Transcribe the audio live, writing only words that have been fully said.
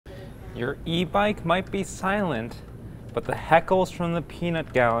Your e-bike might be silent, but the heckles from the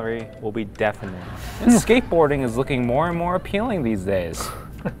peanut gallery will be deafening. And skateboarding is looking more and more appealing these days.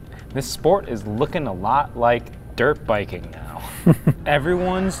 This sport is looking a lot like dirt biking now.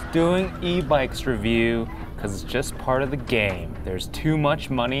 Everyone's doing e-bikes review because it's just part of the game. There's too much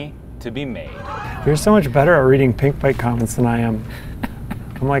money to be made. You're so much better at reading pink bike comments than I am.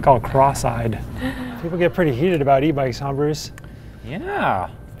 I'm like all cross-eyed. People get pretty heated about e-bikes, huh, Bruce? Yeah.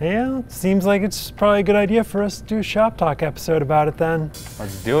 Yeah, seems like it's probably a good idea for us to do a Shop Talk episode about it then.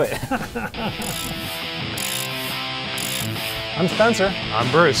 Let's do it. I'm Spencer. I'm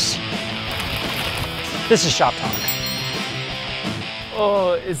Bruce. This is Shop Talk.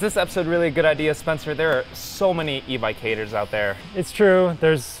 Oh, is this episode really a good idea, Spencer? There are so many e-bike haters out there. It's true.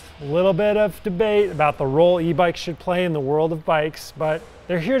 There's a little bit of debate about the role e-bikes should play in the world of bikes, but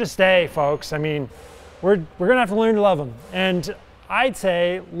they're here to stay, folks. I mean, we're gonna have to learn to love them. And I'd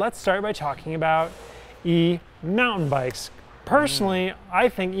say let's start by talking about e-mountain bikes. Personally, I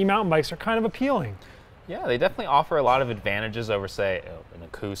think e-mountain bikes are kind of appealing. Yeah, they definitely offer a lot of advantages over, say, an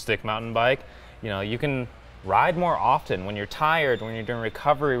acoustic mountain bike. You know, you can ride more often when you're tired, when you're doing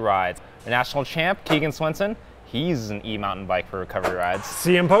recovery rides. The national champ, Keegan Swenson, he uses an e-mountain bike for recovery rides.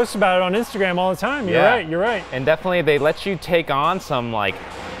 See him post about it on Instagram all the time. You're right, you're right. And definitely they let you take on some like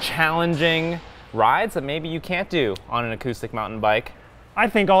challenging rides that maybe you can't do on an acoustic mountain bike. I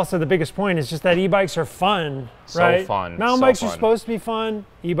think also the biggest point is just that e-bikes are fun, right? So fun. Mountain bikes are supposed to be fun.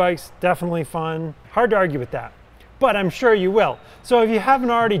 E-bikes, definitely fun. Hard to argue with that, but I'm sure you will. So if you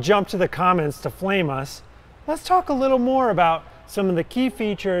haven't already jumped to the comments to flame us, let's talk a little more about some of the key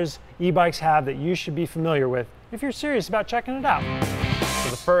features e-bikes have that you should be familiar with if you're serious about checking it out. So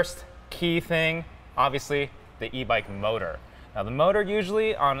the first key thing, obviously, the e-bike motor. Now the motor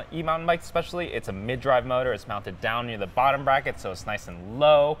usually on e-mountain bikes especially, it's a mid-drive motor. It's mounted down near the bottom bracket, so it's nice and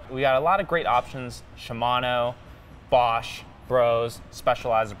low. We got a lot of great options. Shimano, Bosch, Bros,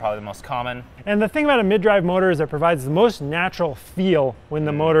 Specialized are probably the most common. And the thing about a mid-drive motor is it provides the most natural feel when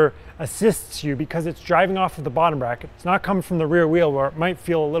the motor assists you because it's driving off of the bottom bracket. It's not coming from the rear wheel where it might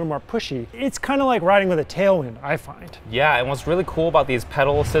feel a little more pushy. It's kind of like riding with a tailwind, I find. Yeah, and what's really cool about these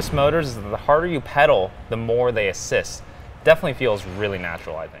pedal assist motors is that the harder you pedal, the more they assist. Definitely feels really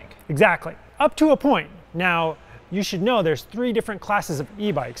natural, I think. Exactly, up to a point. Now, you should know there's 3 different classes of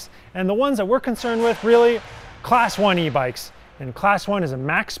e-bikes, and the ones that we're concerned with really, Class 1 e-bikes. And Class 1 is a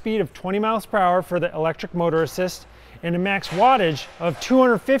max speed of 20 miles per hour for the electric motor assist and a max wattage of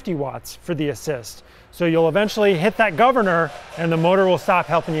 250 watts for the assist. So you'll eventually hit that governor and the motor will stop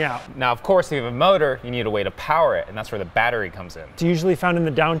helping you out. Now, of course, if you have a motor, you need a way to power it, and that's where the battery comes in. It's usually found in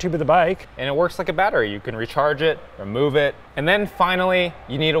the down tube of the bike. And it works like a battery. You can recharge it, remove it, and then finally,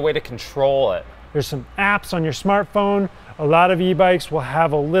 you need a way to control it. There's some apps on your smartphone. A lot of e-bikes will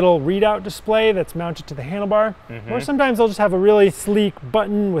have a little readout display that's mounted to the handlebar, or sometimes they'll just have a really sleek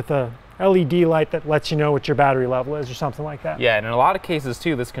button with a LED light that lets you know what your battery level is or something like that. Yeah, and in a lot of cases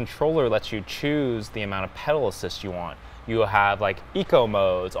too, this controller lets you choose the amount of pedal assist you want. You have like eco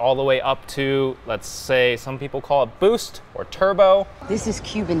modes all the way up to, let's say, some people call it boost or turbo. This is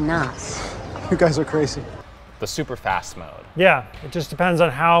Cuban Nas. You guys are crazy. The super fast mode. Yeah, it just depends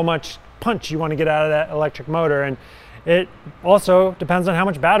on how much punch you want to get out of that electric motor, and it also depends on how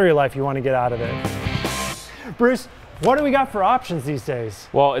much battery life you want to get out of it. Bruce, what do we got for options these days?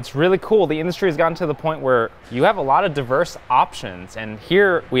 Well, it's really cool. The industry has gotten to the point where you have a lot of diverse options, and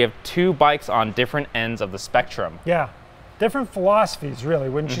here we have 2 bikes on different ends of the spectrum. Yeah, different philosophies really,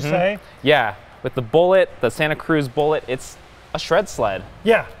 wouldn't you say? Yeah, with the Bullit, the Santa Cruz Bullit, it's a shred sled.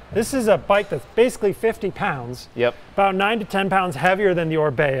 Yeah, this is a bike that's basically 50 pounds. Yep. About 9 to 10 pounds heavier than the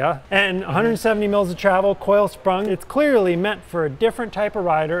Orbea, and 170 mils of travel, coil sprung. It's clearly meant for a different type of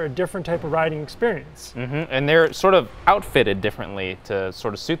rider, a different type of riding experience. And they're sort of outfitted differently to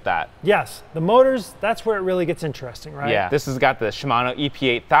sort of suit that. Yes, the motors, that's where it really gets interesting, right? Yeah, this has got the Shimano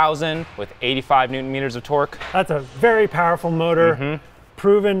EP8000 with 85 Newton meters of torque. That's a very powerful motor,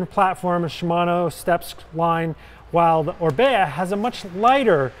 proven platform, a Shimano steps line, while the Orbea has a much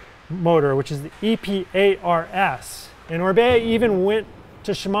lighter motor, which is the EP8RS. And Orbea even went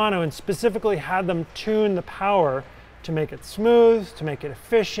to Shimano and specifically had them tune the power to make it smooth, to make it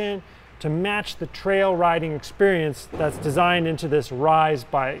efficient, to match the trail riding experience that's designed into this Rise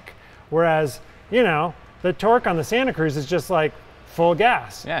bike. Whereas, you know, the torque on the Santa Cruz is just like full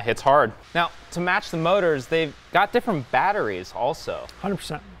gas. Yeah, it hits hard. Now, to match the motors, they've got different batteries also.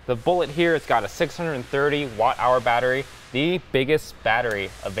 100%. The Bullit here, it's got a 630 watt-hour battery, the biggest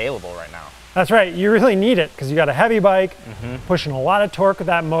battery available right now. That's right, you really need it because you got a heavy bike, pushing a lot of torque with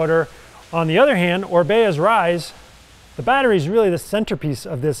that motor. On the other hand, Orbea's Rise, the battery is really the centerpiece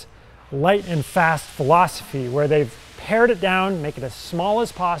of this light and fast philosophy, where they've pared it down, make it as small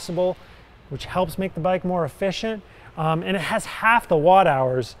as possible, which helps make the bike more efficient. And it has half the watt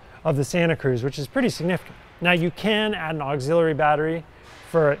hours of the Santa Cruz, which is pretty significant. Now you can add an auxiliary battery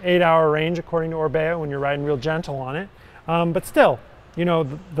for an 8-hour range, according to Orbea, when you're riding real gentle on it. But still, you know,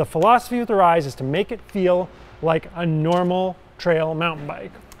 the philosophy with the Rise is to make it feel like a normal trail mountain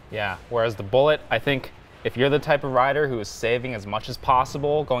bike. Yeah, whereas the Bullit, I think if you're the type of rider who is saving as much as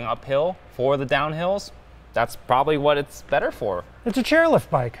possible going uphill for the downhills, that's probably what it's better for. It's a chairlift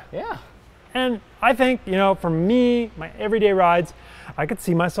bike. Yeah. And I think, you know, for me, my everyday rides, I could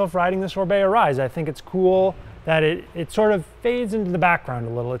see myself riding this Orbea Rise. I think it's cool that it sort of fades into the background a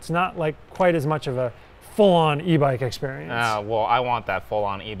little. It's not like quite as much of a full-on e-bike experience. Well, I want that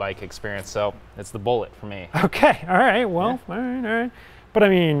full-on e-bike experience, so it's the Bullit for me. Okay, all right, well, yeah. all right. But I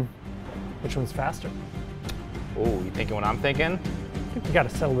mean, which one's faster? Ooh, you thinking what I'm thinking? I think we gotta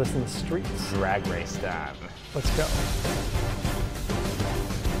settle this in the streets. Drag race time. Let's go.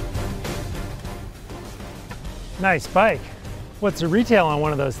 Nice bike. What's the retail on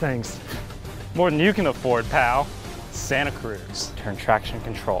one of those things? More than you can afford, pal. Santa Cruz. Turn traction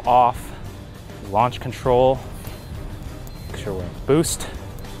control off. Launch control. Make sure we're in boost.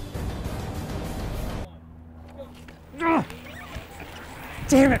 Ugh.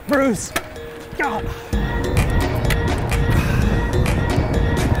 Damn it, Bruce. God.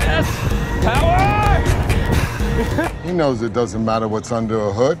 Yes, power! He knows it doesn't matter what's under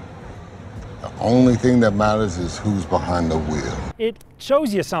a hood. The only thing that matters is who's behind the wheel. It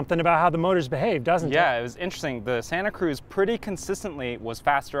shows you something about how the motors behave, doesn't it? Yeah, it was interesting. The Santa Cruz pretty consistently was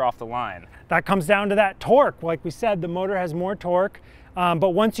faster off the line. That comes down to that torque. Like we said, the motor has more torque,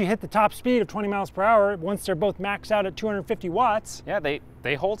 but once you hit the top speed of 20 miles per hour, once they're both maxed out at 250 watts. Yeah,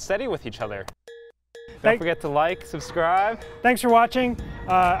 they hold steady with each other. Don't forget to like, subscribe. Thanks for watching.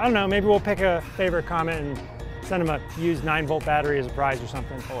 I don't know, maybe we'll pick a favorite comment and send them a used 9-volt battery as a prize or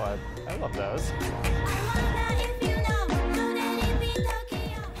something. Oh, I love those.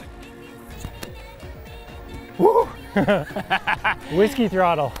 Woo! Whiskey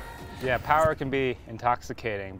throttle. Yeah, power can be intoxicating.